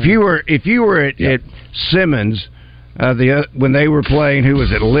 Yeah. If you were at Simmons, when they were playing, who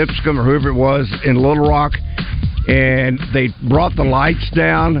was it, Lipscomb or whoever it was in Little Rock. And they brought the lights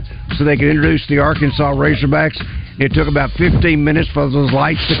down so they could introduce the Arkansas Razorbacks. It took about 15 minutes for those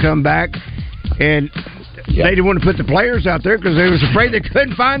lights to come back. And they didn't want to put the players out there because they was afraid they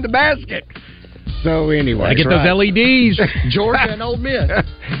couldn't find the basket. So anyway. I get those LEDs. Georgia and Ole Miss.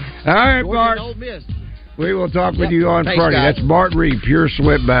 All right, Bart. We will talk with you on Friday. Guys. That's Bart Reed, Pure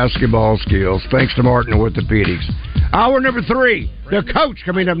Sweat Basketball Skills. Thanks to Martin Orthopedics. Hour number 3, the coach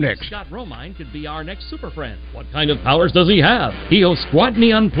coming up next. Scott Romine could be our next super friend. What kind of powers does he have? He hosts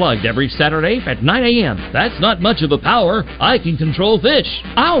Guatney Unplugged every Saturday at 9 a.m. That's not much of a power. I can control fish.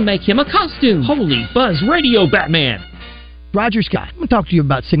 I'll make him a costume. Holy Buzz Radio Batman. Roger Scott. I'm going to talk to you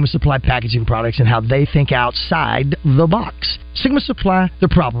about Sigma Supply packaging products and how they think outside the box. Sigma Supply, they're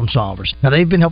problem solvers. Now, they've been helping